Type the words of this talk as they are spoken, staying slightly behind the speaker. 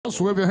Just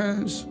wave your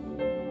hands.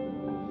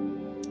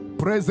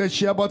 Press the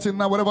share button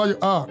now, wherever you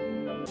are.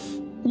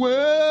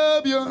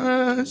 Wave your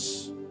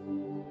hands.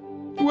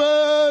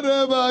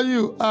 Wherever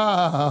you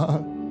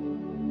are.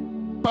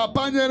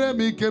 Papa nyere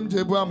mi kem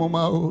jebu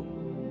amoma o.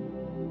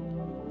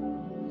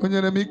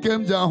 Onyere mi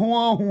kem ja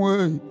ho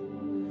ho.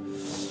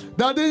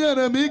 Daddy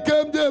nyere mi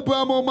kem jebu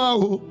amoma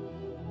o.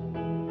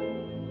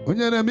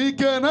 Onyere mi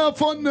kem na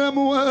fonne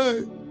mu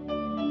e.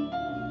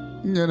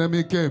 Nyere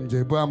mi kem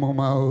jebu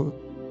amoma o.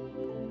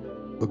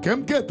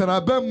 Okem ke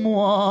tarabe mo.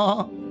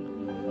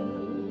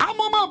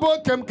 Amoma bo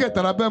kem ke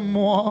tarabe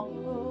mo.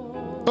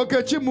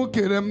 Okechi mu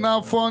kerem na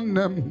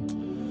fonnem.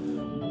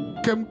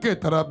 Kem ke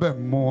tarabe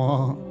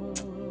mo.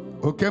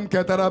 Okem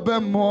ke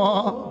tarabe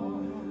mo.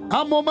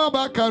 Amoma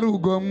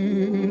bakarugom.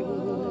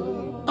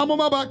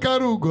 Amoma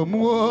bakarugom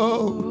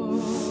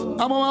o.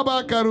 Amoma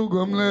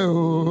bakarugom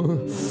leo.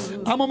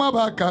 Amoma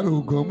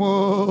bakarugom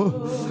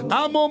o.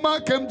 Amoma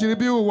kem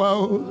jiribi uwa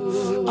o.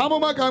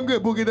 Amoma kam ge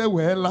bugide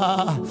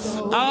wela.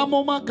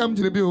 Amoma kam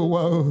jiribi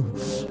uwa o.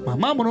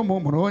 Mama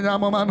muru onya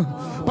amoma no.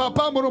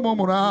 Papa muru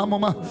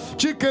amoma.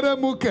 Chikere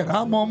mu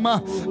kera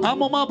amoma.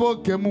 Amoma bo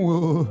kemu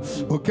o.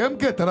 Okem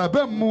ke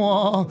tarabe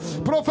mo.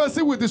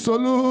 Prophecy with the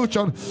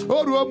solution.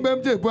 Oru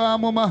mbem je bo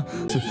amoma.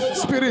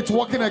 Spirit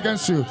walking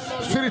against you.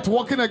 Spirit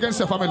walking against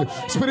your family.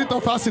 Spirit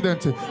of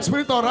accident.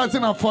 Spirit of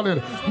rising and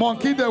falling.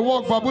 Monkey they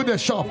walk, babu they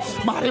shop.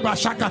 Mariba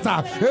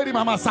shakata. Eri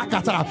mama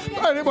sakata.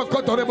 Eri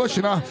bokoto rebo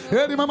shina.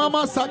 Eri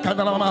mama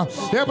sakata mama.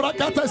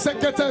 Ebrakata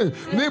sekete.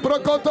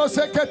 Librokoto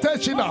sekete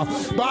shina.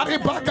 Bari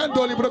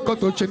bakando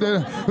librokoto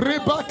shina.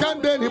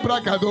 Ribakande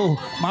librakado.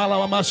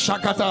 Malama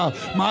shakata.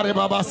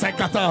 Maribaba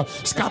sekata.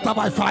 Scatter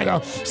by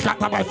fire.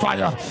 Scatter by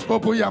fire.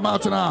 Open your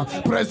mouth now.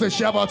 Press the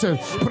share button.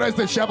 Press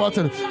the share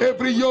button.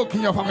 Every yoke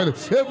in your family.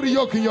 Every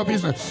yoke in your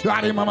business.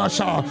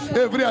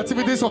 Every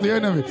activities of the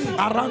enemy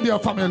around your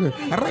family.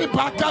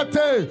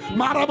 Ribakate.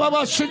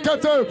 Marababa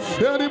shikate.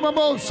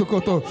 Erimamo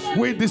sukoto.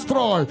 We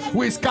destroy.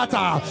 We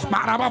scatter.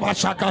 Marababa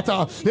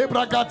shakata.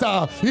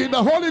 Ebrakata. In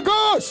the Holy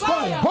Ghost.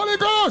 Holy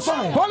Ghost.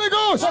 Holy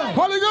Ghost.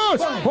 Holy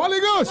Ghost. Holy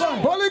Ghost.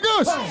 Holy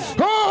Ghost.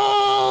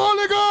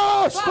 Holy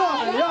Ghost.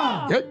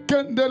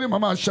 Ekendeli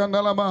mama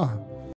shandalama.